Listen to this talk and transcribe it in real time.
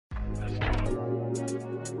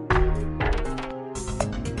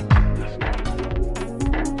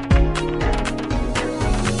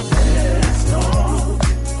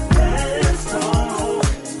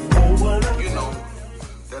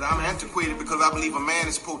Because I believe a man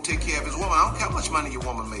is supposed to take care of his woman. I don't care how much money your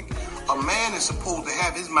woman make. A man is supposed to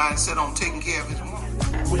have his mindset on taking care of his woman.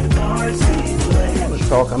 I want to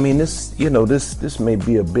talk. I mean, this may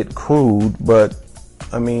be a bit crude, but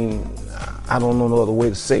I mean, I don't know no other way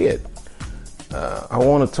to say it. I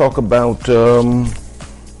want to talk about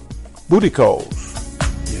booty calls.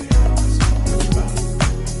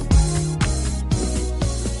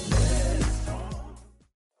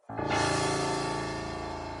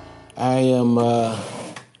 I am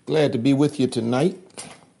glad to be with you tonight.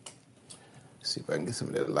 Let's see if I can get some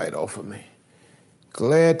of that light off of me.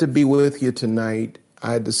 Glad to be with you tonight.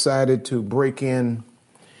 I decided to break in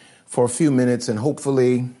for a few minutes and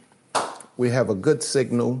hopefully we have a good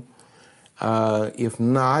signal. If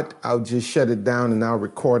not, I'll just shut it down and I'll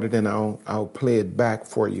record it and I'll play it back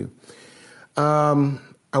for you. I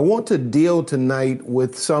want to deal tonight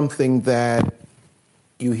with something that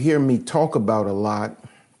you hear me talk about a lot.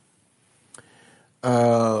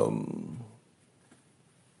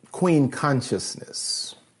 Queen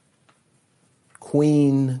consciousness.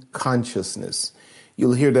 Queen consciousness.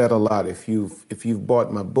 You'll hear that a lot if you've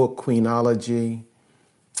bought my book, Queenology.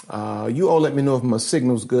 You all let me know if my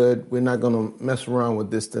signal's good. We're not going to mess around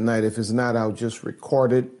with this tonight. If it's not, I'll just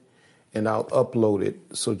record it and I'll upload it.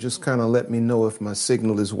 So just kind of let me know if my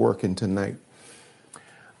signal is working tonight.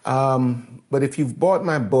 But if you've bought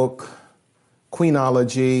my book,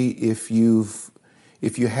 Queenology, if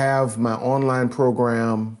you have my online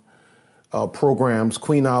programs,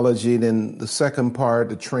 Queenology, then the second part,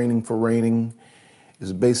 the training for reigning,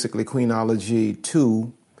 is basically Queenology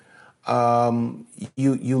 2.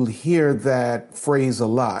 You'll hear that phrase a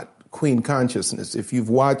lot, Queen consciousness. If you've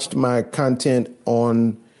watched my content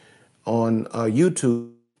on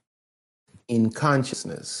YouTube, in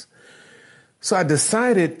consciousness. So I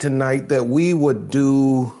decided tonight that we would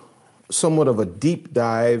do somewhat of a deep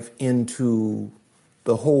dive into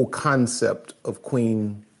the whole concept of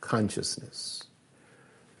queen consciousness.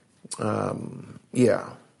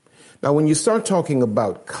 Now, when you start talking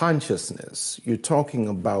about consciousness, you're talking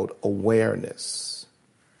about awareness.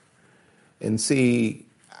 And see,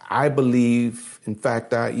 I believe, in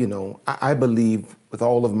fact, I believe with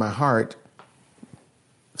all of my heart,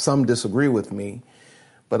 some disagree with me,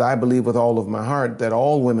 but I believe with all of my heart that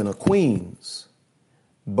all women are queens.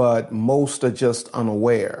 But most are just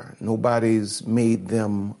unaware. Nobody's made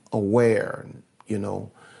them aware,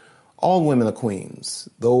 All women are queens.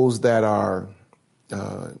 Those that are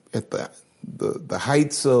at the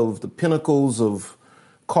heights of the pinnacles of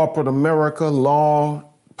corporate America, law,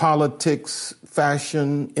 politics,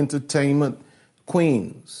 fashion, entertainment,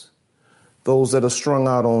 queens. Those that are strung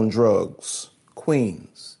out on drugs,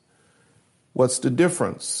 queens. What's the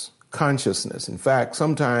difference? Consciousness. In fact,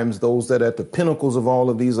 sometimes those that are at the pinnacles of all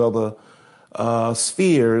of these other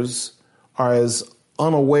spheres are as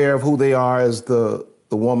unaware of who they are as the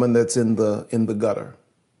woman that's in the gutter.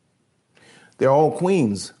 They're all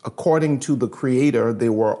queens. According to the Creator, they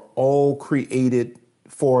were all created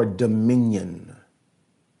for dominion.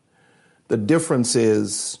 The difference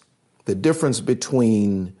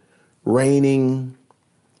between reigning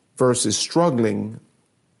versus struggling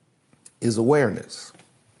is awareness.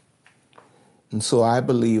 And so I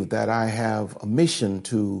believe that I have a mission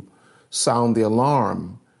to sound the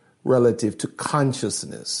alarm relative to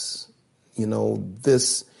consciousness.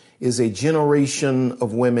 This is a generation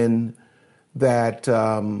of women that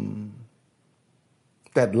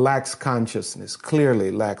lacks consciousness,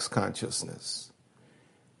 clearly lacks consciousness.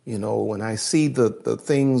 When I see the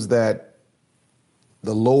things the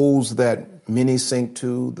lows that many sink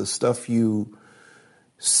to, the stuff you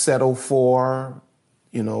settle for,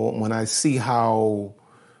 when I see how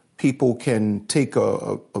people can take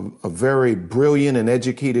a very brilliant and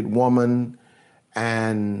educated woman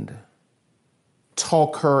and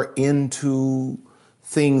talk her into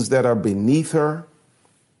things that are beneath her,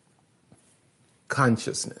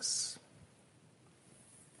 consciousness.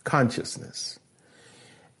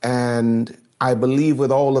 And I believe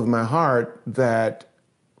with all of my heart that,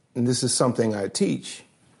 and this is something I teach,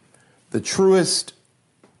 the truest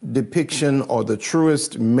depiction or the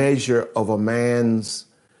truest measure of a man's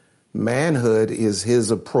manhood is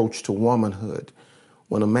his approach to womanhood.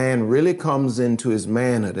 When a man really comes into his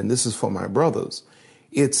manhood, and this is for my brothers,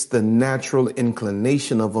 it's the natural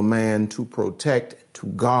inclination of a man to protect, to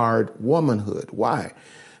guard womanhood. Why?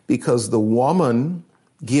 Because the woman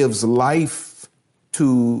gives life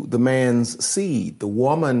to the man's seed. The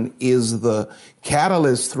woman is the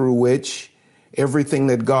catalyst through which everything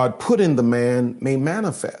that God put in the man may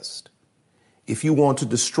manifest. If you want to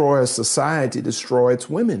destroy a society, destroy its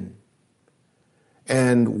women.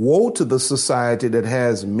 And woe to the society that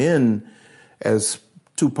has men, as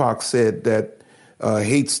Tupac said, that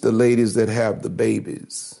hates the ladies that have the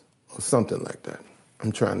babies, or something like that.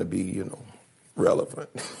 I'm trying to be, relevant.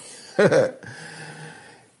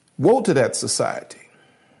 Woe to that society.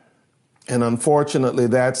 And unfortunately,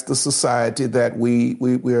 that's the society that we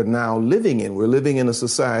are now living in. We're living in a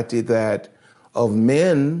society of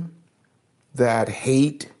men that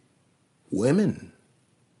hate women.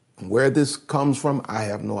 Where this comes from, I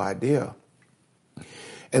have no idea.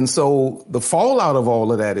 And so the fallout of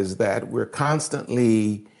all of that is that we're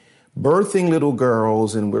constantly birthing little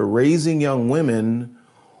girls and we're raising young women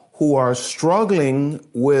who are struggling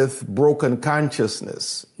with broken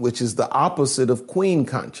consciousness, which is the opposite of queen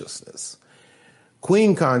consciousness.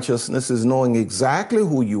 Queen consciousness is knowing exactly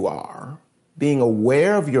who you are, being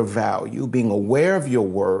aware of your value, being aware of your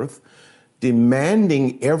worth,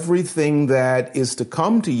 demanding everything that is to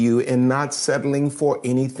come to you and not settling for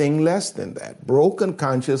anything less than that. Broken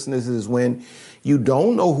consciousness is when you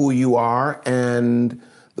don't know who you are, and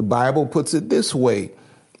the Bible puts it this way: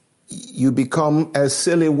 you become as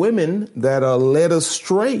silly women that are led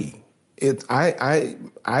astray.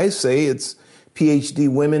 I say it's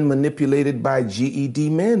PhD women manipulated by GED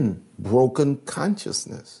men, broken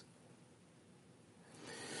consciousness.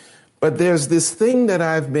 But there's this thing that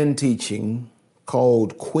I've been teaching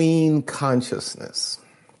called queen consciousness.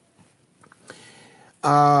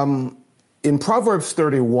 In Proverbs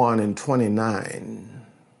 31 and 29,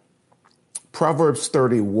 Proverbs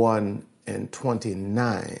 31 and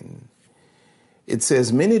 29, it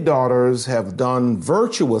says, many daughters have done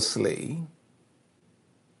virtuously,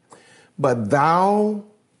 but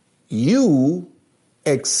you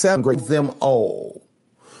accept them all.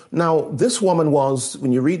 Now, this woman was,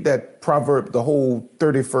 when you read that proverb, the whole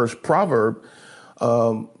 31st proverb,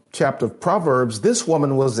 chapter of Proverbs, this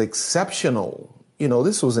woman was exceptional.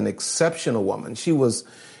 This was an exceptional woman. She was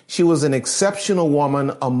an exceptional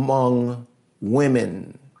woman among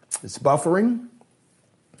women. It's buffering.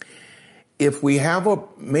 If we have a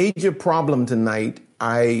major problem tonight,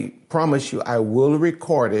 I promise you I will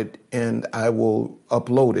record it and I will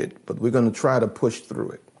upload it, but we're going to try to push through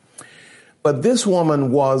it. But this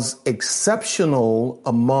woman was exceptional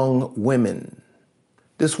among women.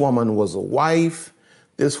 This woman was a wife.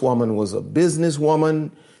 This woman was a businesswoman.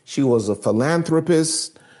 She was a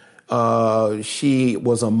philanthropist. She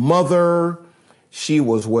was a mother. She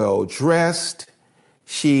was well dressed.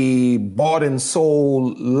 She bought and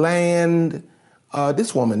sold land.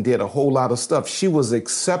 This woman did a whole lot of stuff. She was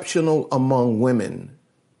exceptional among women.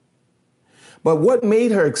 But what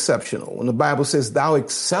made her exceptional? When the Bible says, thou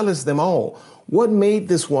excellest them all, what made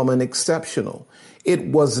this woman exceptional? It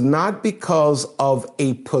was not because of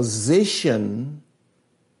a position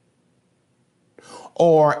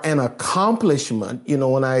or an accomplishment.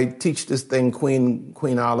 When I teach this thing,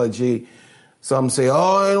 queenology, some say,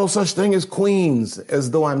 oh, ain't no such thing as queens,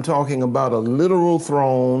 as though I'm talking about a literal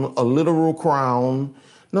throne, a literal crown.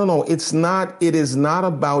 No, it's not. It is not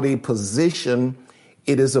about a position.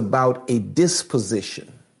 It is about a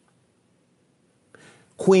disposition.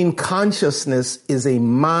 Queen consciousness is a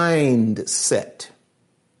mindset.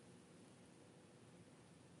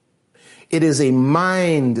 It is a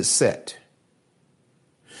mindset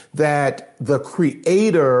that the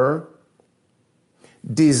Creator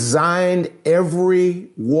designed every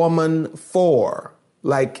woman for.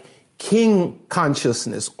 Like king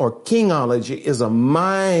consciousness or kingology is a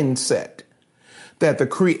mindset that the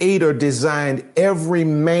Creator designed every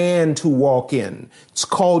man to walk in. It's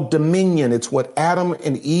called dominion. It's what Adam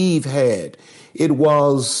and Eve had. It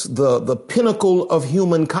was the pinnacle of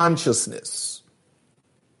human consciousness.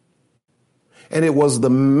 And it was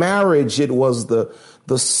the marriage. It was the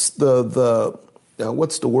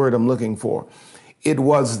what's the word I'm looking for? It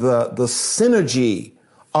was the synergy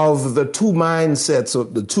of the two mindsets,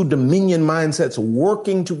 of the two dominion mindsets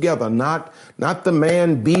working together, not the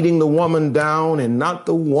man beating the woman down and not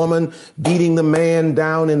the woman beating the man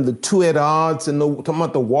down and the two at odds and talking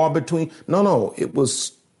about the war between. No, it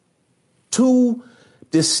was two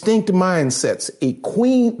distinct mindsets, a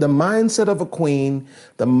queen, the mindset of a queen,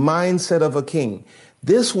 the mindset of a king.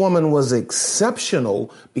 This woman was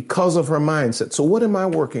exceptional because of her mindset. So what am I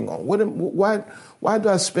working on? Why do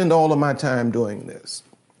I spend all of my time doing this?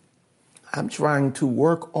 I'm trying to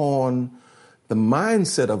work on the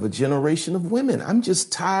mindset of a generation of women. I'm just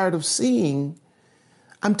tired of seeing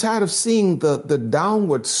the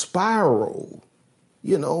downward spiral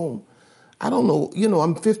You know, I don't know. You know,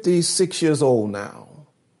 I'm 56 years old now.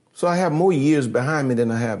 So I have more years behind me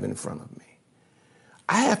than I have in front of me.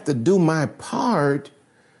 I have to do my part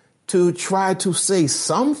to try to say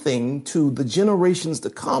something to the generations to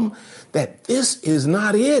come that this is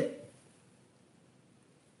not it.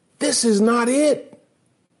 This is not it.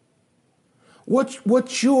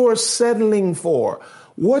 What you're settling for,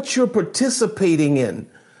 what you're participating in,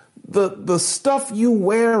 the stuff you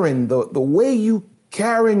wearing, the way you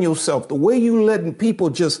carrying yourself, the way you letting people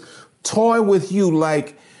just toy with you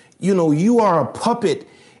like, you know, you are a puppet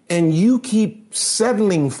and you keep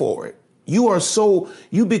settling for it.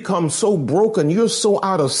 You become so broken. You're so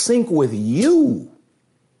out of sync with you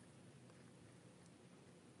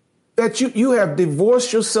that you have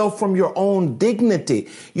divorced yourself from your own dignity.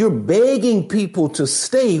 You're begging people to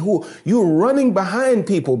stay, you're running behind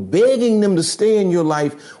people, begging them to stay in your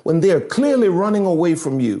life when they're clearly running away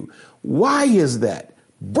from you. Why is that?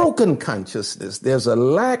 Broken consciousness. There's a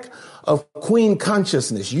lack of queen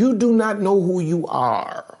consciousness. You do not know who you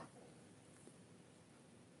are.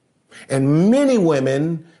 And many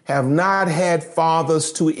women have not had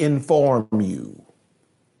fathers to inform you.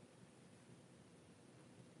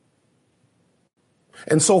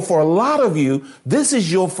 And so for a lot of you, this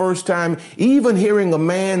is your first time even hearing a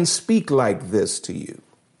man speak like this to you.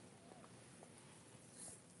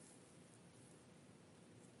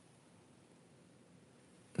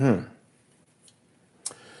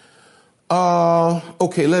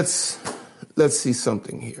 Okay, let's see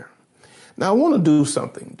something here. Now, I want to do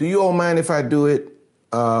something. Do you all mind if I do it?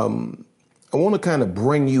 I want to kind of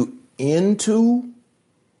bring you into,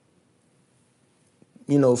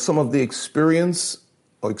 you know, some of the experiences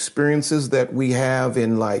that we have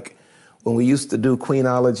in, like, when we used to do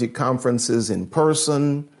Queenology conferences in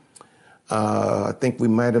person. I think we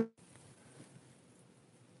might have.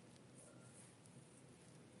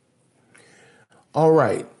 All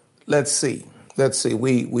right, let's see.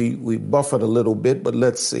 We buffered a little bit, but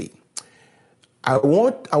let's see. I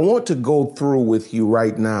want to go through with you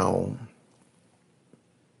right now.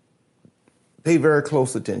 Pay very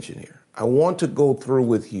close attention here. I want to go through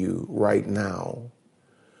with you right now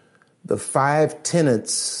the 5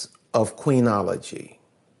 tenets of Queenology.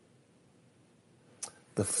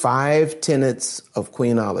 The 5 tenets of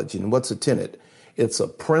Queenology. And what's a tenet? It's a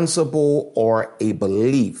principle or a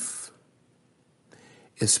belief,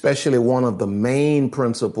 especially one of the main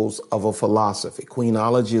principles of a philosophy.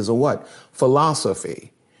 Queenology is a what?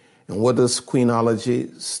 Philosophy. And what does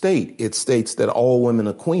Queenology state? It states that all women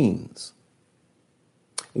are queens.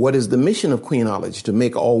 What is the mission of Queenology? To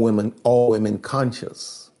make all women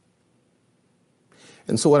conscious.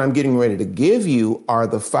 And so what I'm getting ready to give you are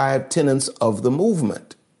the 5 tenets of the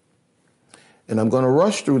movement. And I'm going to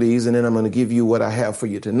rush through these, and then I'm going to give you what I have for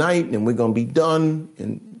you tonight, and we're going to be done,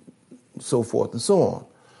 and so forth and so on.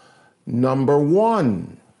 Number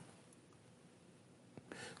 1,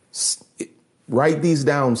 write these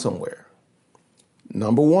down somewhere.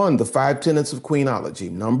 Number 1, the 5 tenets of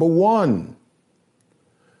Queenology. Number 1,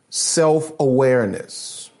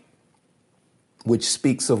 self-awareness, which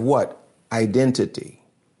speaks of what? Identity.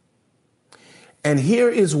 And here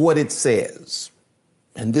is what it says.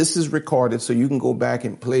 And this is recorded, so you can go back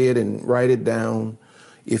and play it and write it down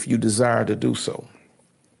if you desire to do so.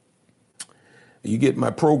 You get my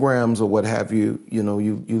programs or what have you, you know,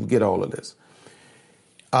 you get all of this.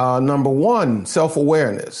 Number 1,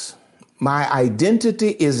 self-awareness. My identity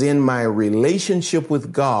is in my relationship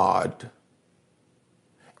with God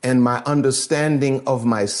and my understanding of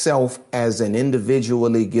myself as an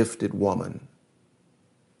individually gifted woman.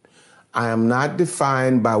 I am not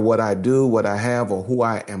defined by what I do, what I have, or who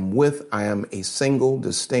I am with. I am a single,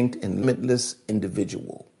 distinct, and limitless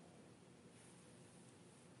individual.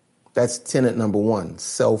 That's tenet number 1,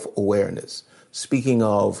 self-awareness. Speaking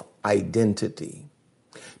of identity.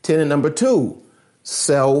 Tenet number 2,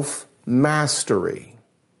 self-mastery,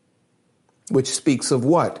 which speaks of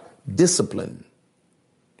what? Discipline.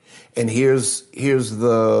 And here's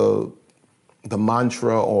the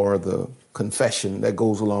mantra or the confession that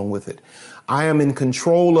goes along with it. I am in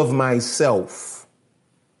control of myself.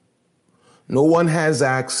 No one has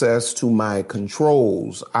access to my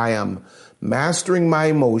controls. I am mastering my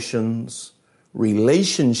emotions,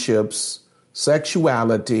 relationships,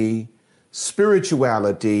 sexuality,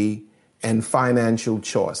 spirituality, and financial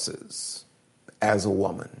choices as a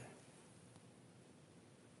woman.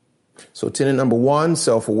 So tenet number 1,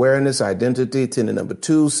 self-awareness, identity. Tenet number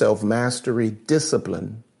 2, self-mastery,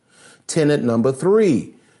 discipline. Tenet number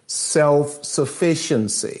 3,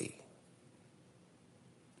 self-sufficiency,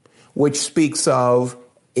 which speaks of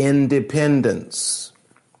independence.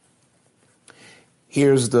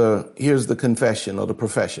 Here's the confession or the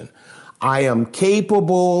profession. I am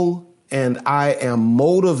capable and I am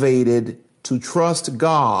motivated to trust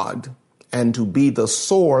God and to be the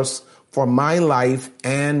source for my life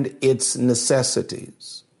and its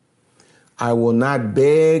necessities. I will not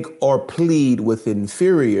beg or plead with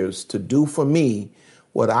inferiors to do for me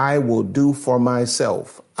what I will do for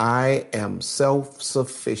myself. I am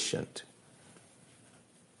self-sufficient.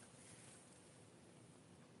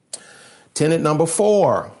 Tenet number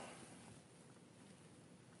 4,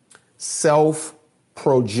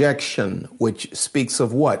 self-projection, which speaks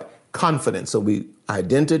of what? Confidence. So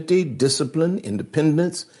identity, discipline,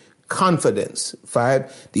 independence, confidence.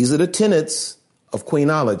 5. These are the tenets of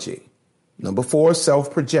Queenology. Number 4,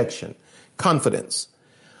 self-projection, confidence.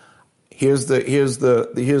 Here's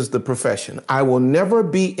the profession. I will never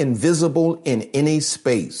be invisible in any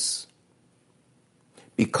space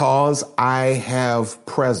because I have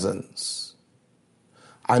presence.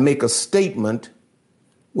 I make a statement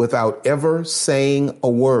without ever saying a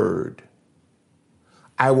word.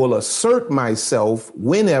 I will assert myself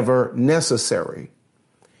whenever necessary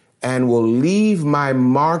and will leave my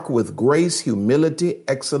mark with grace, humility,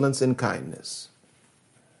 excellence, and kindness.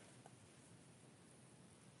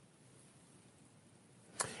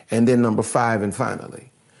 And then number 5, and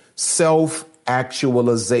finally,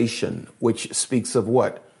 self-actualization, which speaks of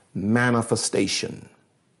what? Manifestation.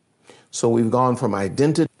 So we've gone from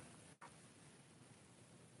identity.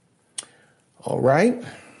 All right.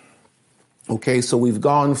 Okay, so we've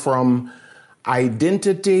gone from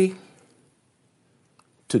identity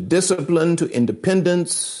to discipline, to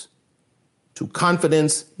independence, to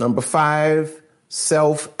confidence. Number 5,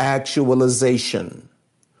 self-actualization,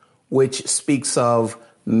 which speaks of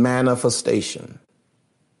manifestation.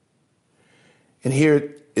 And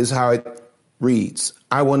here is how it reads.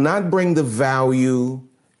 I will not bring the value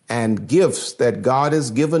and gifts that God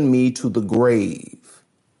has given me to the grave.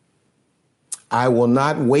 I will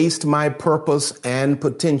not waste my purpose and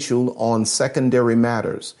potential on secondary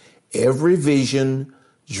matters. Every vision,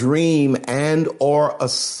 dream, and or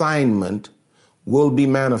assignment will be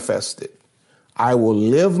manifested. I will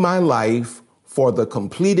live my life for the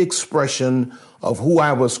complete expression of who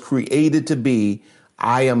I was created to be.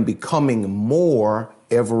 I am becoming more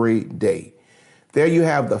every day. There you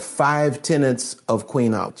have the 5 tenets of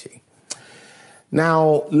Queenology.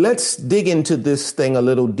 Now, let's dig into this thing a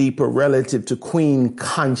little deeper relative to Queen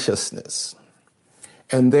consciousness.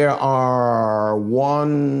 And there are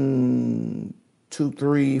 1, 2,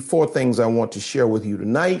 3, 4 things I want to share with you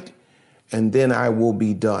tonight, and then I will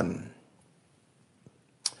be done.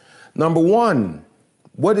 Number 1,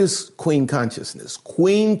 what is Queen consciousness?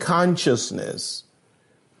 Queen consciousness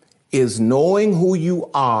is knowing who you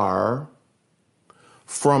are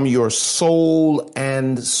from your soul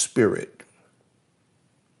and spirit.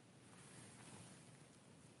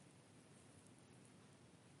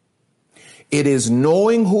 It is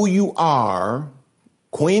knowing who you are.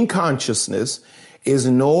 Queen consciousness is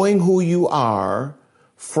knowing who you are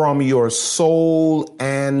from your soul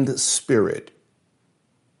and spirit.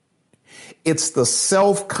 It's the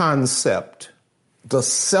self-concept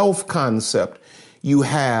you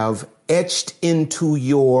have etched into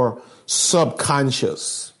your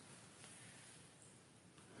subconscious.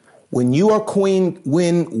 When you are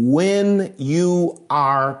when you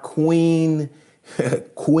are queen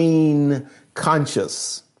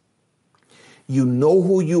conscious, you know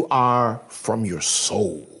who you are from your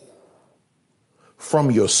soul,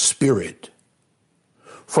 from your spirit,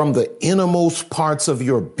 from the innermost parts of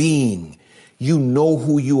your being. You know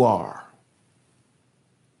who you are.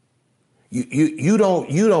 You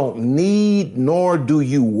don't need nor do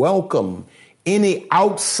you welcome any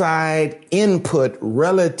outside input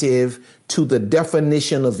relative to the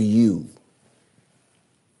definition of you.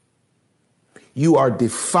 You are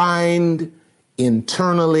defined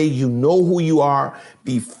internally. You know who you are.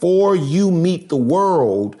 Before you meet the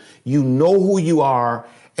world, you know who you are,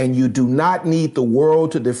 and you do not need the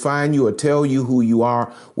world to define you or tell you who you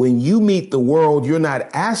are. When you meet the world, you're not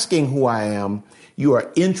asking who I am. You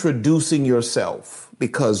are introducing yourself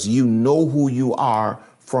because you know who you are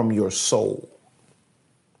from your soul.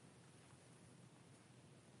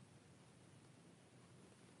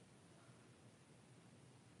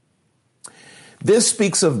 This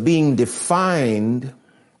speaks of being defined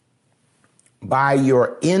by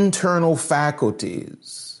your internal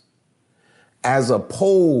faculties as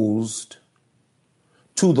opposed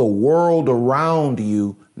to the world around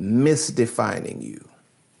you misdefining you.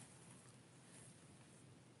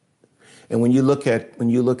 And when you look at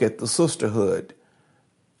the sisterhood,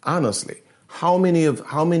 honestly, how many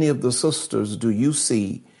of the sisters do you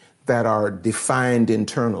see that are defined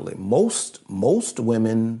internally. Most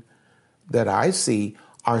women that I see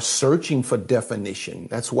are searching for definition.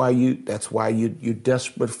 That's why you're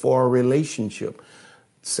desperate for a relationship.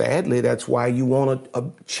 Sadly, that's why you want a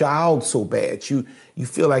child so bad. You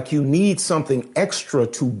feel like you need something extra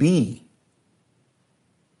to be.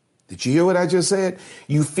 Did you hear what I just said?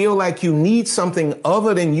 You feel like you need something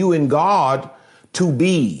other than you and God to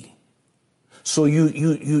be. So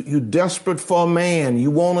you desperate for a man.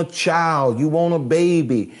 You want a child. You want a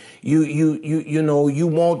baby. You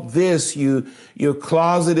want this. Your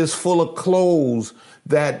closet is full of clothes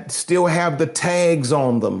that still have the tags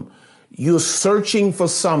on them. You're searching for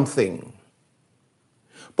something.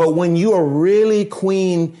 But when you are really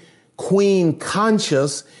queen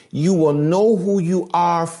conscious, you will know who you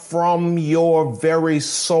are from your very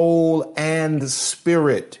soul and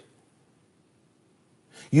spirit.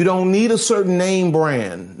 You don't need a certain name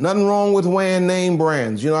brand. Nothing wrong with wearing name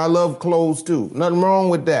brands. I love clothes too. Nothing wrong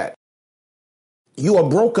with that. You are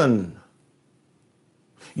broken.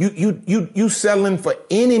 You settling for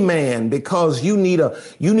any man because you need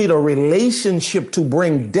a relationship to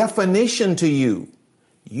bring definition to you.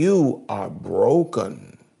 You are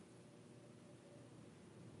broken.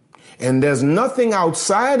 And there's nothing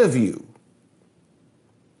outside of you.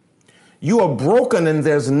 You are broken and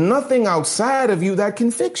there's nothing outside of you that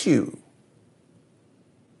can fix you.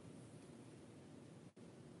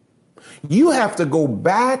 You have to go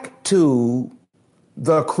back to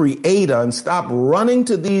the Creator and stop running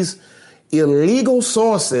to these illegal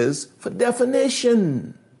sources for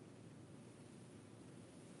definition.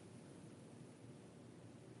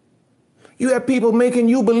 You have people making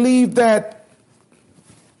you believe that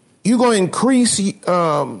you're going to increase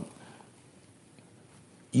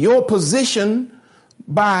your position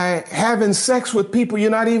by having sex with people you're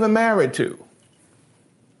not even married to.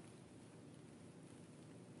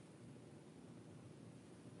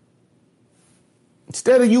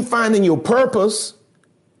 Instead of you finding your purpose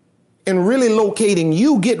and really locating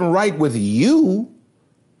you, getting right with you,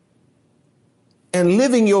 and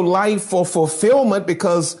living your life for fulfillment,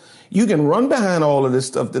 because you can run behind all of this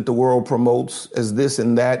stuff that the world promotes as this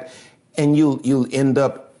and that, and you'll end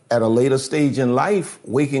up at a later stage in life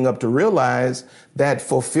waking up to realize that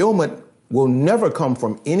fulfillment will never come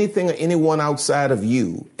from anything or anyone outside of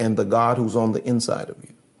you and the God who's on the inside of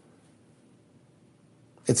you.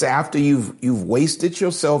 It's after you've wasted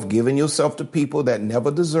yourself, given yourself to people that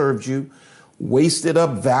never deserved you, wasted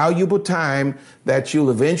up valuable time, that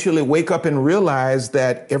you'll eventually wake up and realize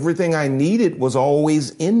that everything I needed was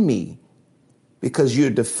always in me. Because you're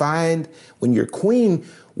defined when you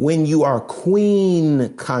are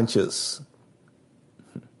queen conscious.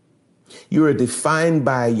 You are defined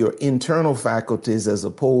by your internal faculties as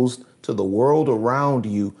opposed to the world around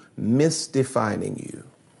you misdefining you.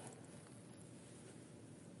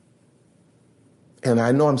 And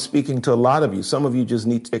I know I'm speaking to a lot of you. Some of you just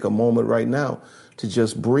need to take a moment right now to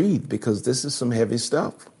just breathe, because this is some heavy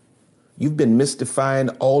stuff. You've been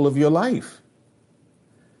misdefined all of your life.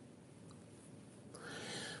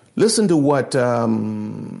 Listen to what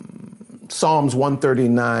Psalms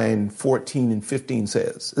 139, 14 and 15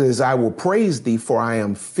 says. It says, I will praise thee, for I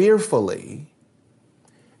am fearfully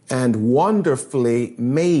and wonderfully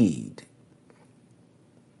made.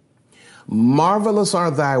 Marvelous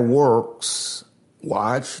are thy works.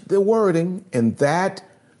 Watch the wording. And that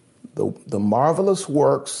the marvelous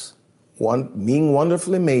works, being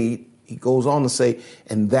wonderfully made, he goes on to say,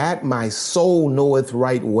 and that my soul knoweth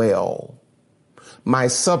right well. My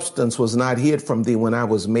substance was not hid from thee when I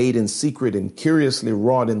was made in secret and curiously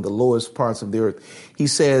wrought in the lowest parts of the earth. He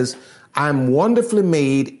says, I'm wonderfully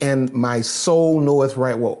made and my soul knoweth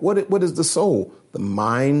right well. What is the soul? The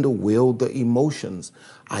mind, the will, the emotions.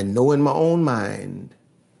 I know in my own mind,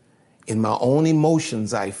 in my own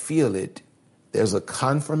emotions, I feel it. There's a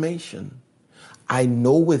confirmation. I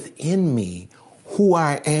know within me who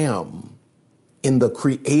I am in the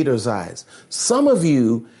Creator's eyes. Some of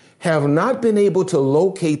you have not been able to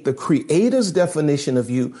locate the Creator's definition of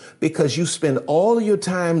you because you spend all of your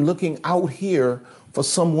time looking out here for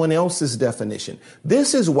someone else's definition.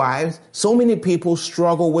 This is why so many people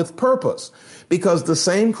struggle with purpose, because the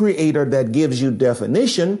same Creator that gives you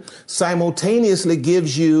definition simultaneously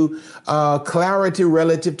gives you clarity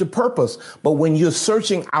relative to purpose. But when you're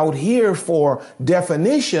searching out here for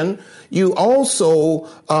definition, you also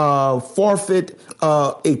forfeit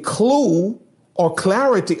a clue or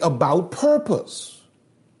clarity about purpose.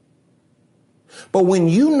 But when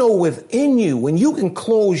you know within you, when you can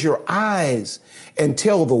close your eyes and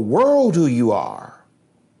tell the world who you are,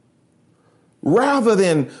 Rather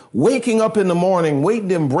than waking up in the morning, waiting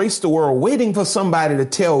to embrace the world, waiting for somebody to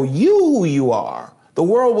tell you who you are, the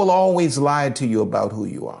world will always lie to you about who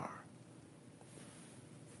you are.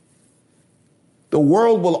 The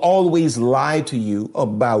world will always lie to you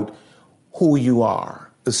about who you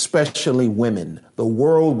are, especially women. The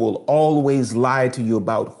world will always lie to you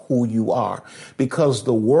about who you are because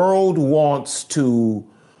the world wants to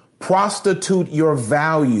prostitute your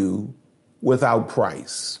value without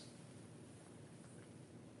price.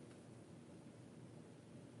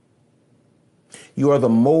 You are the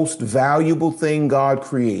most valuable thing God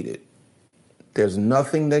created. There's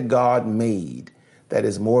nothing that God made that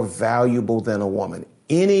is more valuable than a woman.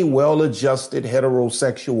 Any well-adjusted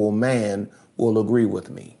heterosexual man will agree with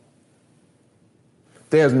me.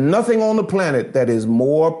 There's nothing on the planet that is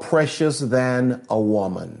more precious than a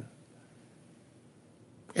woman.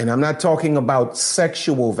 And I'm not talking about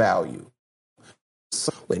sexual value.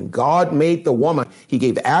 When God made the woman, he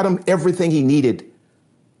gave Adam everything he needed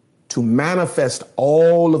to manifest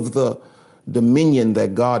all of the dominion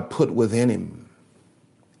that God put within him.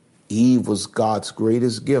 Eve was God's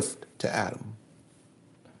greatest gift to Adam.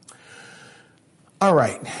 All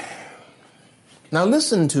right. Now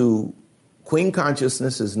listen to Queen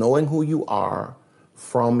Consciousness is knowing who you are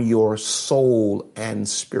from your soul and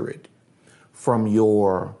spirit, from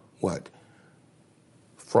your what?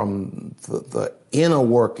 From the inner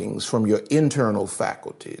workings, from your internal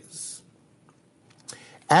faculties.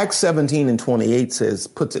 Acts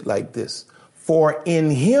 17:28 puts it like this: for in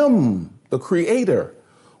him, the Creator,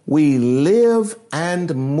 we live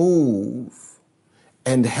and move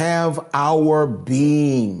and have our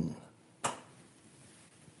being.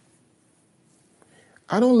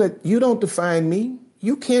 You don't define me.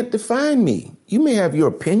 You can't define me. You may have your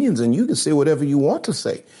opinions and you can say whatever you want to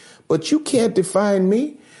say, but you can't define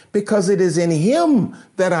me because it is in him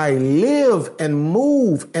that I live and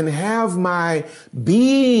move and have my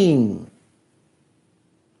being.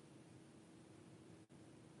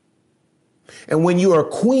 And when you are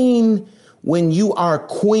queen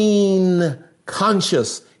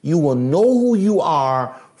conscious, you will know who you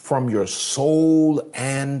are from your soul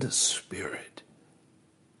and spirit.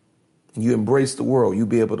 You embrace the world. You'll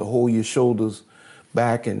be able to hold your shoulders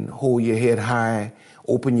back and hold your head high,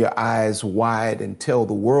 open your eyes wide and tell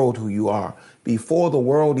the world who you are before the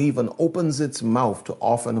world even opens its mouth to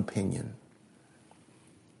offer an opinion.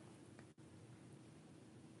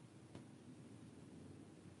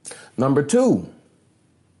 Number 2,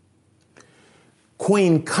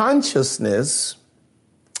 Queen Consciousness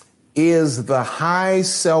is the high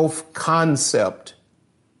self-concept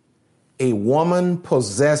a woman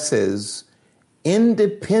possesses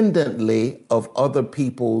independently of other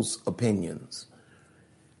people's opinions.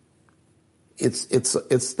 It's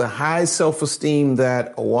the high self-esteem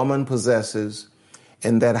that a woman possesses,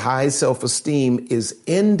 and that high self-esteem is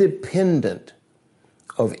independent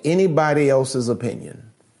of anybody else's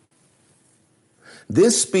opinion.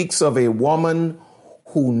 This speaks of a woman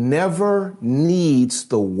who never needs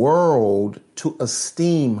the world to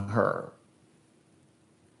esteem her.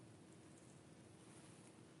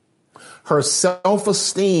 Her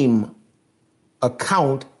self-esteem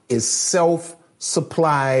account is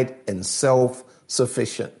self-supplied and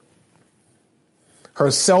self-sufficient.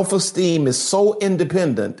 Her self-esteem is so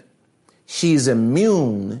independent, she's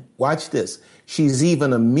immune, watch this, she's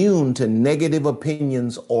even immune to negative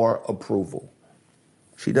opinions or approval.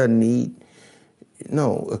 She doesn't need,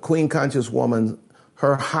 a queen conscious woman,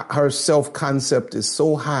 her self-concept is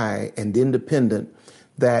so high and independent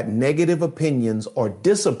that negative opinions or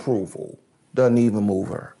disapproval doesn't even move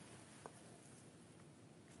her.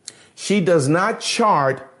 She does not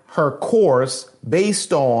chart her course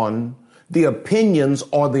based on the opinions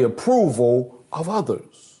or the approval of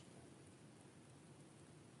others.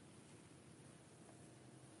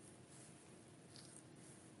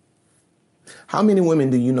 How many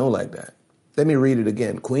women do you know like that? Let me read it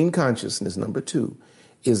again. Queen consciousness, number 2,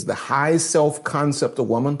 is the high self-concept a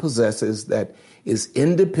woman possesses that is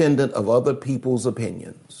independent of other people's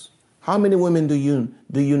opinions. How many women do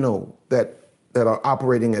you know that are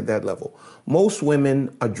operating at that level? Most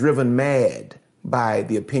women are driven mad by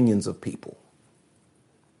the opinions of people.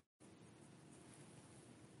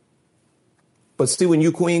 But see, when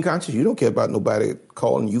you're queen conscious, you don't care about nobody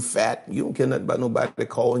calling you fat. You don't care nothing about nobody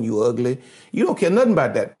calling you ugly. You don't care nothing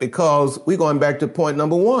about that, because we're going back to point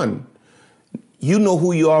number 1. You know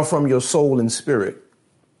who you are from your soul and spirit.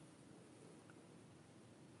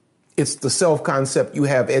 It's the self-concept you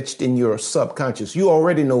have etched in your subconscious. You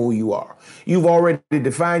already know who you are. You've already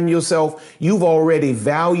defined yourself. You've already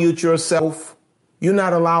valued yourself. You're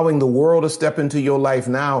not allowing the world to step into your life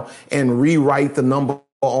now and rewrite the number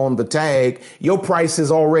on the tag. Your price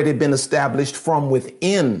has already been established from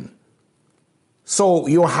within. So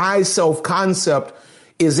your high self-concept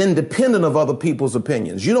is independent of other people's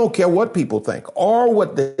opinions. You don't care what people think or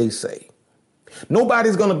what they say.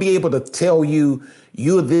 Nobody's going to be able to tell you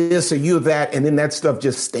you're this or you're that, and then that stuff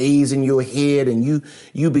just stays in your head, and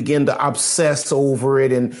you begin to obsess over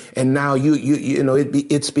it, and now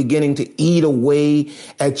it's beginning to eat away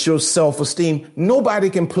at your self-esteem. Nobody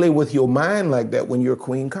can play with your mind like that when you're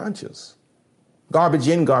queen conscious. Garbage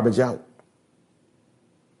in, garbage out.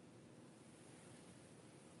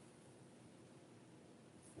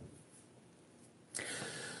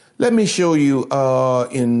 Let me show you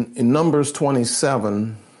in Numbers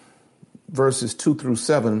 27, verses 2 through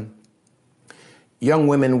 7, young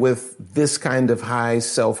women with this kind of high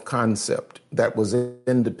self-concept that was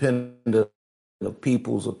independent of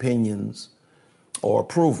people's opinions or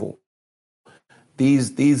approval.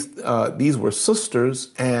 These were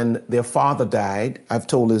sisters, and their father died. I've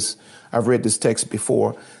read this text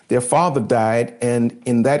before. Their father died, and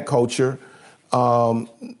in that culture,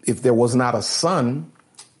 if there was not a son,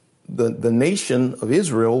 the nation of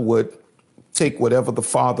Israel would take whatever the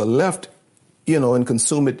father left, and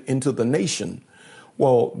consume it into the nation.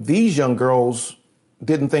 Well, these young girls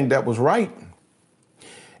didn't think that was right.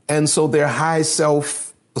 And so their high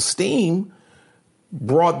self-esteem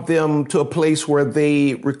brought them to a place where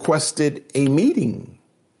they requested a meeting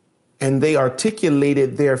and they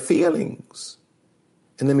articulated their feelings.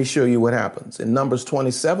 And let me show you what happens. In Numbers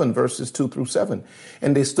 27, verses 2 through 7.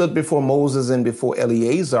 And they stood before Moses and before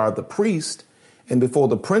Eleazar the priest and before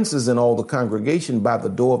the princes and all the congregation by the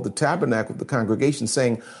door of the tabernacle of the congregation,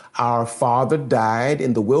 saying, our father died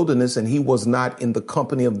in the wilderness, and he was not in the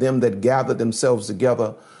company of them that gathered themselves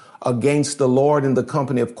together against the Lord in the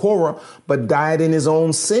company of Korah, but died in his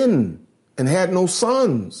own sin and had no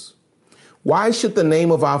sons. Why should the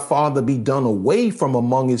name of our father be done away from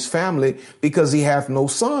among his family because he hath no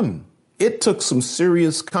son? It took some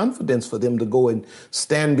serious confidence for them to go and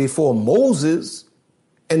stand before Moses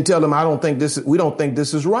and tell him, we don't think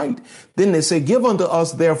this is right. Then they say, give unto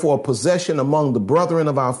us therefore a possession among the brethren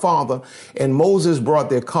of our father. And Moses brought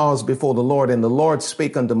their cause before the Lord. And the Lord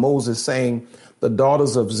spake unto Moses, saying, the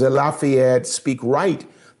daughters of Zelophehad speak right.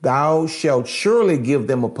 Thou shalt surely give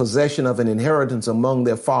them a possession of an inheritance among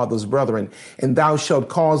their father's brethren, and thou shalt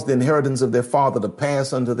cause the inheritance of their father to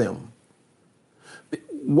pass unto them.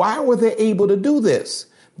 Why were they able to do this?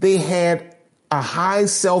 They had a high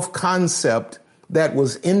self-concept that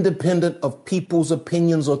was independent of people's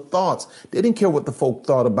opinions or thoughts. They didn't care what the folk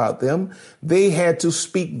thought about them. They had to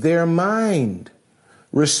speak their mind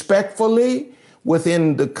respectfully,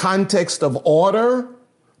 within the context of order,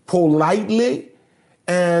 politely.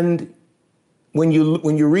 And when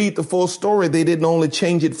you read the full story, they didn't only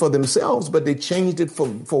change it for themselves, but they changed it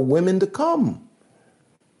for women to come.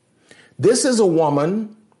 This is a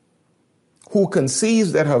woman who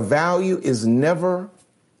conceives that her value is never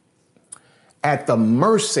at the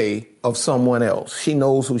mercy of someone else. She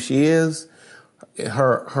knows who she is.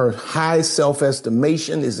 Her high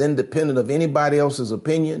self-estimation is independent of anybody else's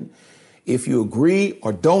opinion. If you agree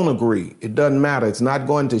or don't agree, it doesn't matter. It's not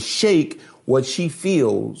going to shake what she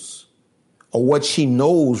feels, or what she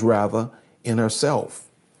knows rather, in herself.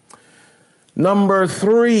 Number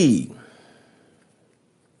three.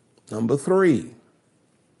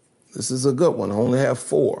 This is a good one. I only have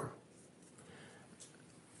 4.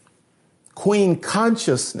 Queen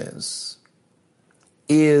consciousness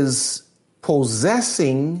is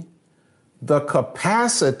possessing the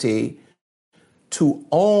capacity to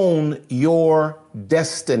own your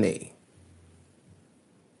destiny.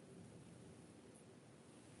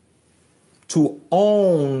 To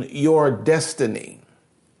own your destiny.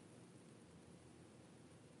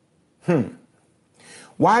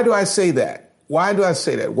 Why do I say that? Why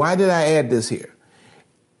did I add this here?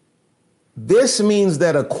 This means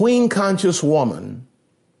that a queen conscious woman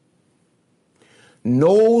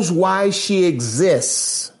knows why she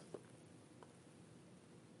exists,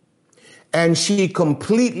 and she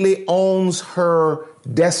completely owns her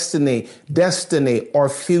destiny or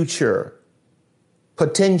future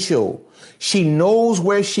potential. She knows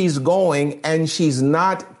where she's going, and she's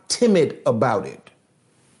not timid about it.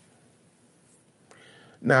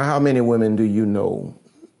 Now, how many women do you know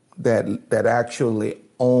that actually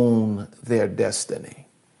own their destiny?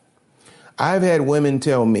 I've had women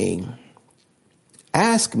tell me,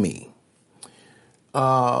 ask me,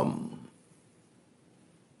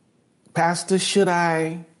 Pastor,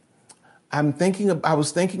 I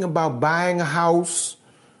was thinking about buying a house.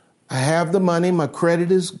 I have the money. My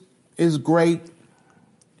credit is great.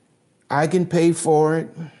 I can pay for it,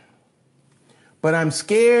 but I'm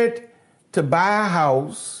scared to buy a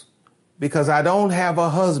house because I don't have a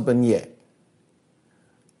husband yet.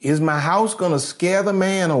 Is my house going to scare the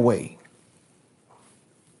man away?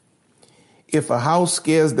 If a house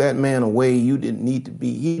scares that man away, he didn't need to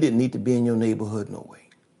be in your neighborhood no way.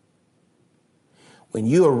 When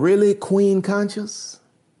you are really queen conscious,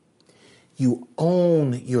 you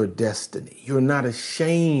own your destiny. You're not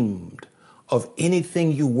ashamed of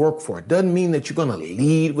anything you work for. It doesn't mean that you're going to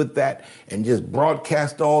lead with that and just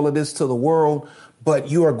broadcast all of this to the world, but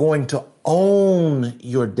you are going to own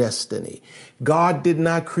your destiny. God did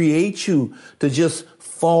not create you to just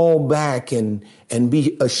fall back and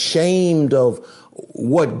be ashamed of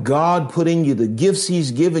what God put in you, the gifts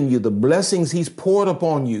he's given you, the blessings he's poured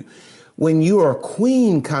upon you. When you are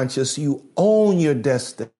queen conscious, you own your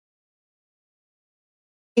destiny.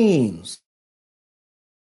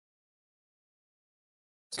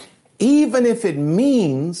 Even if it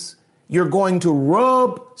means you're going to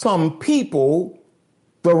rub some people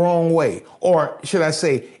the wrong way, or should I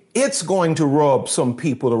say, it's going to rub some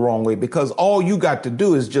people the wrong way, because all you got to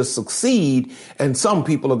do is just succeed, and some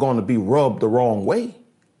people are going to be rubbed the wrong way.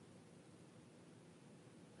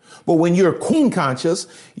 But when you're queen conscious,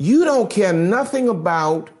 you don't care nothing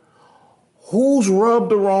about who's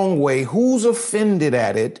rubbed the wrong way, who's offended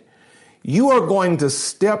at it. You are going to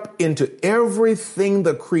step into everything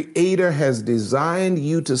the Creator has designed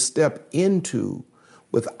you to step into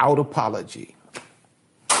without apology.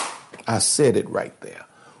 I said it right there.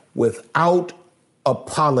 Without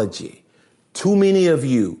apology. Too many of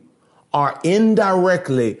you are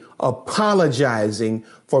indirectly apologizing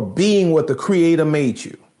for being what the Creator made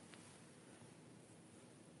you.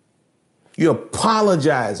 You're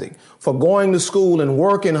apologizing for going to school and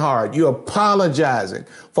working hard. You're apologizing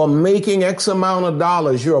for making X amount of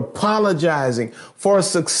dollars. You're apologizing for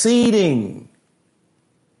succeeding.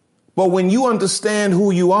 But when you understand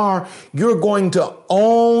who you are, you're going to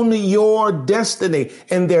own your destiny.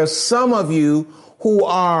 And there's some of you who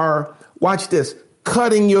are, watch this,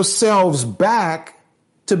 cutting yourselves back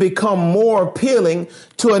to become more appealing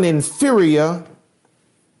to an inferior.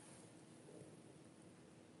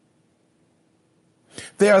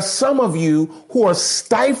 There are some of you who are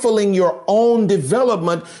stifling your own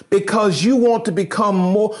development because you want to become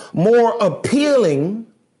more appealing.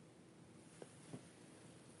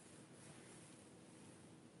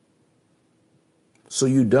 So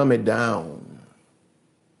you dumb it down.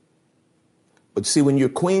 But see, when you're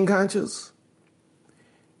queen conscious,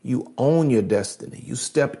 you own your destiny. You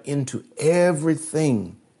step into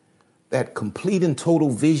everything, that complete and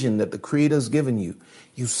total vision that the Creator's given you.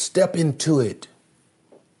 You step into it.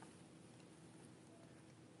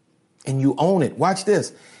 And you own it. Watch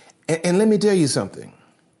this. And let me tell you something.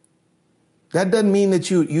 That doesn't mean that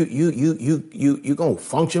you're going to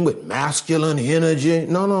function with masculine energy.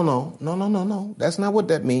 No. That's not what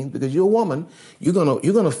that means, because you're a woman. You're going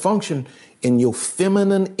to function in your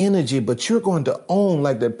feminine energy, but you're going to own,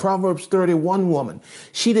 like that Proverbs 31 woman.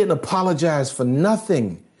 She didn't apologize for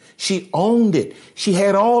nothing. She owned it. She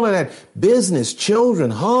had all of that business,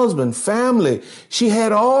 children, husband, family. She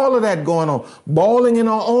had all of that going on, balling in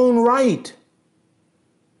her own right.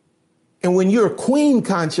 And when you're queen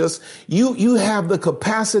conscious, you have the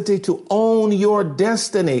capacity to own your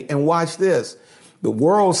destiny. And watch this. The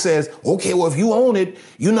world says, okay, well, if you own it,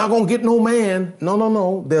 you're not going to get no man.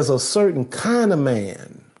 No. There's a certain kind of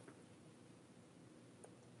man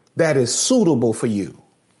that is suitable for you.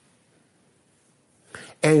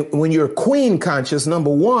 And when you're queen conscious,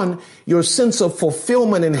 number one, your sense of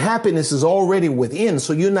fulfillment and happiness is already within.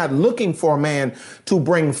 So you're not looking for a man to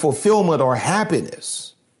bring fulfillment or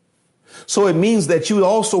happiness. So it means that you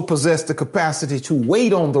also possess the capacity to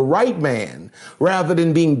wait on the right man rather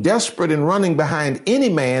than being desperate and running behind any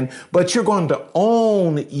man, but you're going to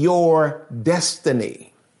own your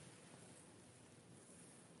destiny.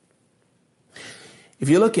 If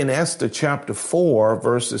you look in Esther chapter 4,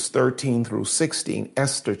 verses 13 through 16,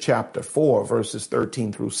 Esther chapter 4, verses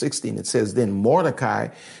 13 through 16, it says, Then Mordecai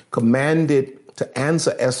commanded to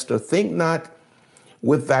answer Esther, Think not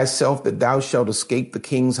with thyself that thou shalt escape the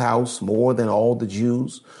king's house more than all the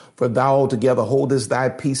Jews, for thou altogether holdest thy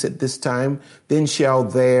peace at this time. Then shall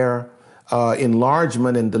there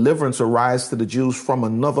enlargement and deliverance arise to the Jews from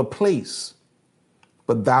another place.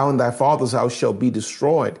 But thou and thy father's house shall be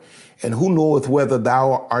destroyed. And who knoweth whether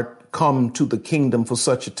thou art come to the kingdom for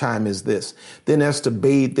such a time as this? Then Esther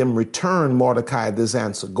bade them return Mordecai this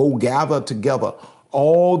answer. Go gather together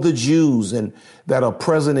all the Jews and that are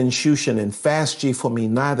present in Shushan, and fast ye for me,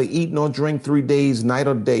 neither eat nor drink 3 days, night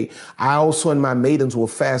or day. I also and my maidens will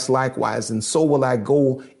fast likewise, and so will I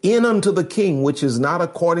go in unto the king, which is not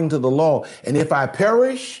according to the law. And if I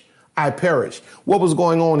perish, I perish. What was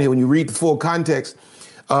going on here when you read the full context?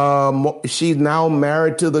 She's now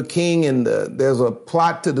married to the king, and there's a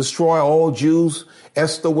plot to destroy all Jews.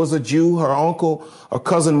 Esther was a Jew. Her uncle, or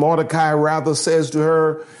cousin Mordecai, rather, says to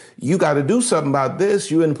her, you got to do something about this.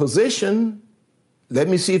 You're in position. Let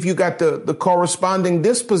me see if you got the corresponding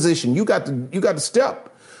disposition. You got to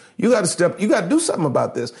step. You got to step. You got to do something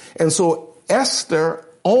about this. And so Esther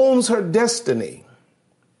owns her destiny.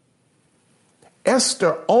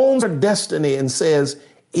 Esther owns her destiny and says,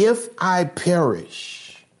 if I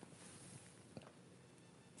perish,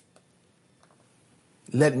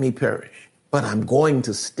 let me perish. But I'm going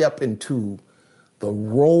to step into the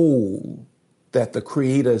role that the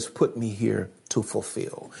Creator has put me here to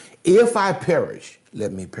fulfill. If I perish,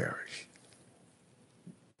 let me perish.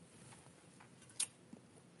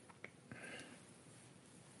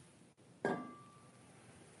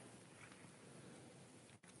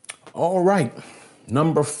 All right.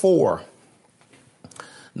 Number four.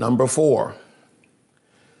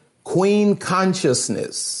 Queen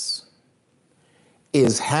consciousness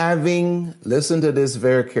is having, listen to this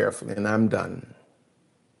very carefully, and I'm done.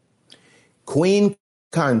 Queen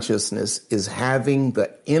consciousness is having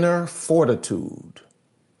the inner fortitude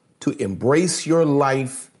to embrace your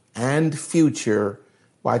life and future,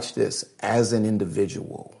 watch this, as an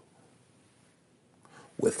individual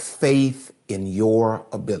with faith in your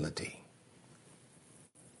ability.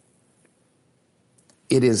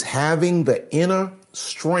 It is having the inner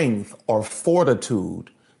strength or fortitude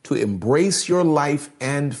to embrace your life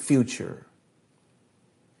and future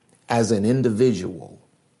as an individual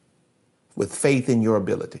with faith in your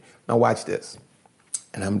ability. Now watch this,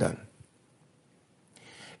 and I'm done.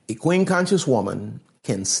 A queen conscious woman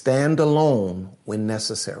can stand alone when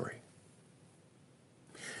necessary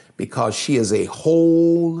because she is a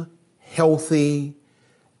whole, healthy,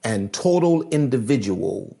 and total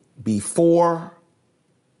individual before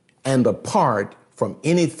and apart from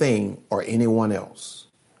anything or anyone else.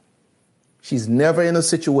 She's never in a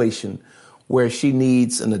situation where she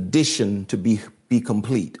needs an addition to be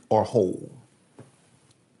complete or whole.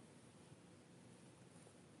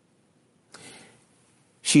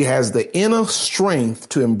 She has the inner strength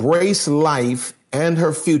to embrace life and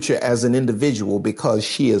her future as an individual because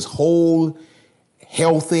she is whole,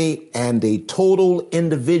 healthy, and a total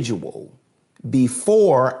individual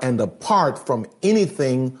before and apart from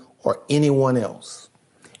anything or anyone else.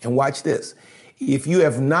 And watch this. If you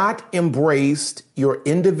have not embraced your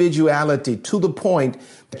individuality to the point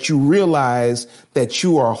that you realize that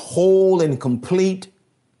you are whole and complete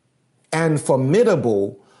and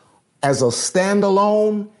formidable as a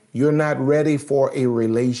standalone, you're not ready for a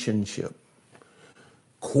relationship.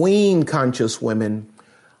 Queen conscious women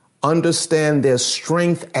understand their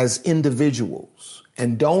strength as individuals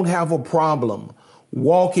and don't have a problem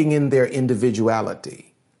walking in their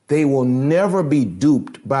individuality. They will never be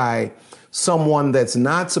duped by someone that's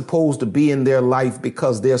not supposed to be in their life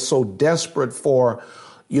because they're so desperate for,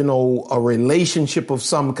 a relationship of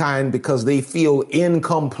some kind because they feel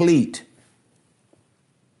incomplete.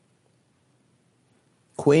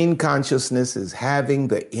 Queen consciousness is having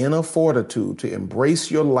the inner fortitude to embrace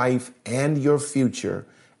your life and your future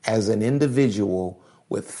as an individual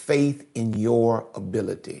with faith in your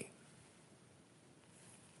ability.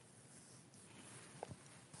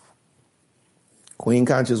 Queen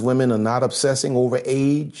conscious women are not obsessing over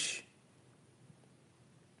age.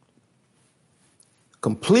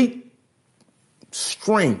 Complete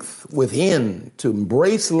strength within to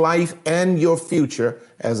embrace life and your future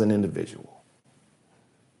as an individual.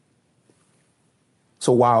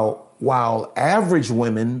 So while average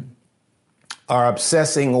women are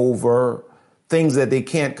obsessing over things that they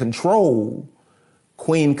can't control,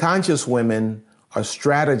 queen conscious women are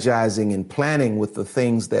strategizing and planning with the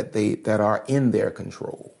things that are in their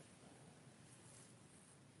control.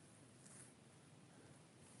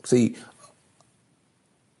 See,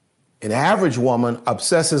 an average woman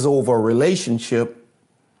obsesses over a relationship,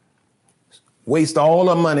 wastes all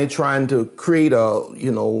her money trying to create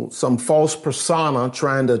some false persona,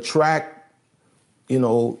 trying to attract,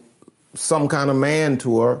 some kind of man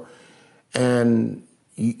to her, and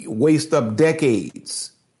waste up decades.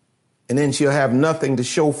 And then she'll have nothing to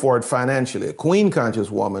show for it financially. A queen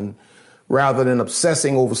conscious woman, rather than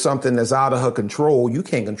obsessing over something that's out of her control, you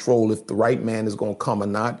can't control if the right man is going to come or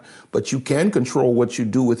not, but you can control what you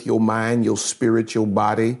do with your mind, your spirit, your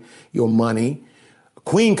body, your money. A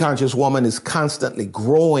Queen conscious woman is constantly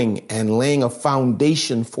growing and laying a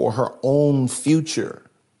foundation for her own future.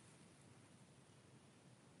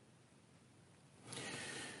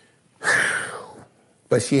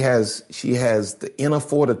 But she has the inner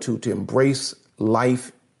fortitude to embrace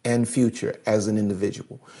life and future as an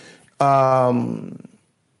individual.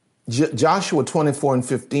 Joshua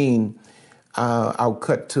 24:15, I'll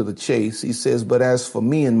cut to the chase. He says, but as for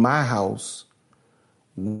me and my house,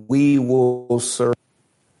 we will serve.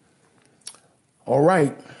 All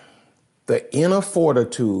right. The inner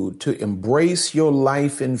fortitude to embrace your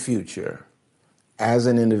life and future as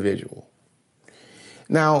an individual.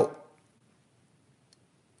 Now,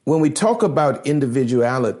 when we talk about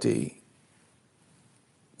individuality,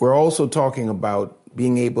 we're also talking about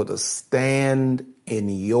being able to stand in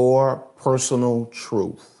your personal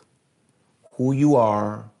truth, who you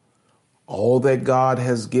are, all that God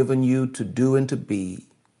has given you to do and to be,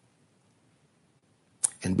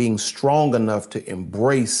 and being strong enough to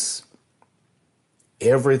embrace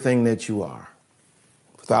everything that you are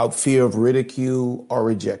without fear of ridicule or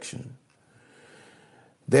rejection.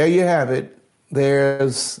 There you have it.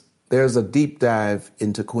 There's a deep dive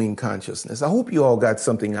into Queen Consciousness. I hope you all got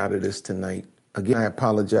something out of this tonight. Again, I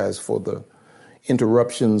apologize for the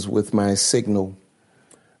interruptions with my signal.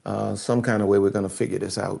 Some kind of way we're going to figure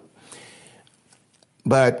this out.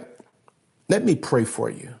 But let me pray for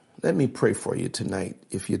you. Let me pray for you tonight,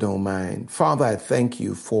 if you don't mind. Father, I thank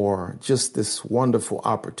you for just this wonderful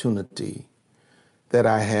opportunity that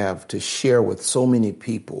I have to share with so many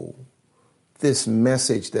people this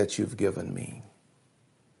message that you've given me.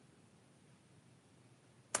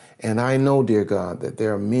 And I know, dear God, that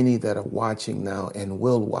there are many that are watching now and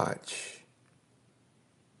will watch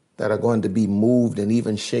that are going to be moved and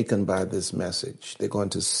even shaken by this message. They're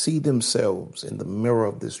going to see themselves in the mirror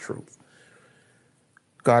of this truth.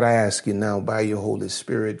 God, I ask you now by your Holy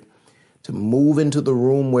Spirit to move into the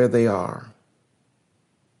room where they are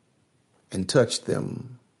and touch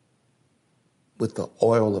them with the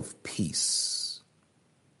oil of peace,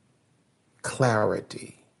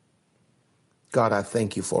 clarity. God, I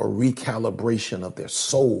thank you for a recalibration of their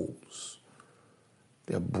souls,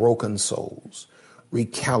 their broken souls.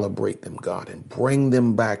 Recalibrate them, God, and bring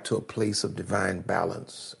them back to a place of divine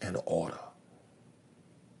balance and order.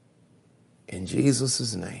 In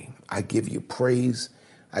Jesus' name, I give you praise,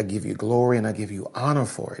 I give you glory, and I give you honor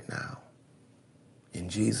for it now. In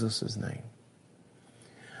Jesus' name.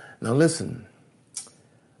 Now listen,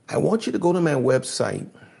 I want you to go to my website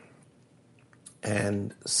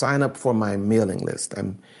and sign up for my mailing list.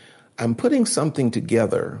 I'm putting something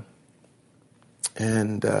together,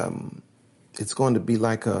 and it's going to be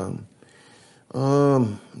like I'm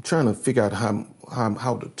trying to figure out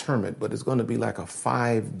how to term it, but it's going to be like a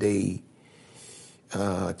 5-day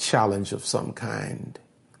challenge of some kind,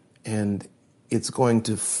 and it's going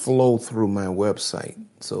to flow through my website.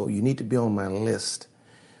 So you need to be on my list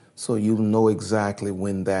so you'll know exactly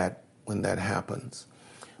when that happens.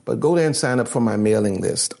 But go there and sign up for my mailing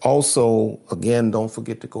list. Also, again, don't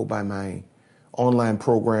forget to go by my online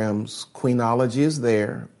programs. Queenology is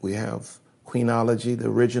there. We have Queenology, the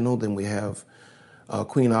original. Then we have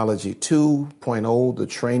Queenology 2.0, the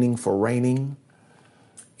training for reigning.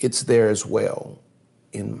 It's there as well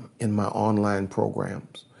in my online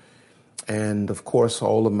programs. And of course,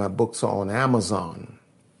 all of my books are on Amazon.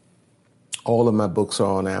 All of my books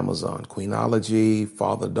are on Amazon. Queenology,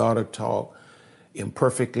 Father-Daughter Talk,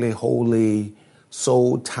 Imperfectly Holy,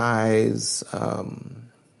 Soul Ties,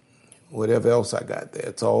 whatever else I got there.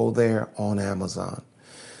 It's all there on Amazon.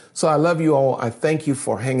 So I love you all. I thank you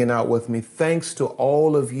for hanging out with me. Thanks to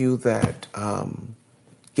all of you that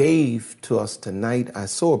gave to us tonight. I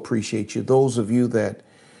so appreciate you. Those of you that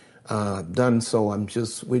done so,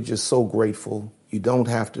 we're just so grateful. You don't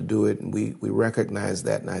have to do it, and we recognize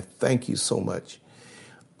that, and I thank you so much.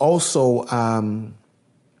 Also,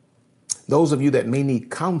 those of you that may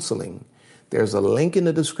need counseling, there's a link in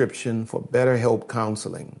the description for BetterHelp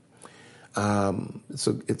Counseling.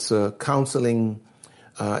 It's a counseling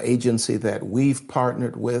agency that we've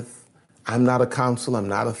partnered with. I'm not a counselor. I'm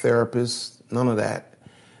not a therapist. None of that.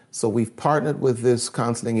 So we've partnered with this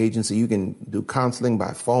counseling agency. You can do counseling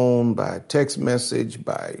by phone, by text message,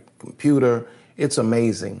 by computer. It's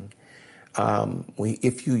amazing.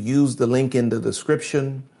 If you use the link in the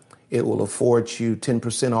description, it will afford you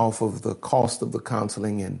 10% off of the cost of the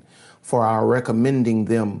counseling. And for our recommending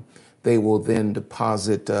them, they will then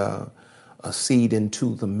deposit a seed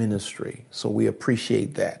into the ministry. So we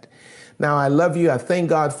appreciate that. Now, I love you. I thank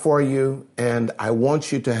God for you. And I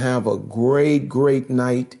want you to have a great, great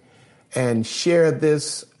night and share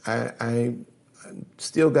this. I'm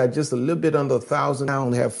still got just a little bit under 1,000 now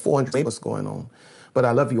and have 400 what's going on. But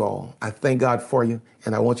I love you all. I thank God for you,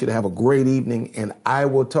 and I want you to have a great evening, and I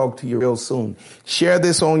will talk to you real soon. Share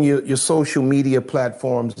this on your social media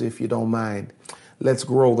platforms if you don't mind. Let's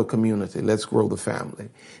grow the community. Let's grow the family.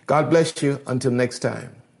 God bless you. Until next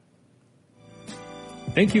time.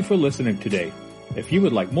 Thank you for listening today. If you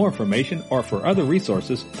would like more information or for other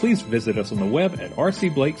resources, please visit us on the web at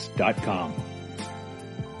rcblakes.com.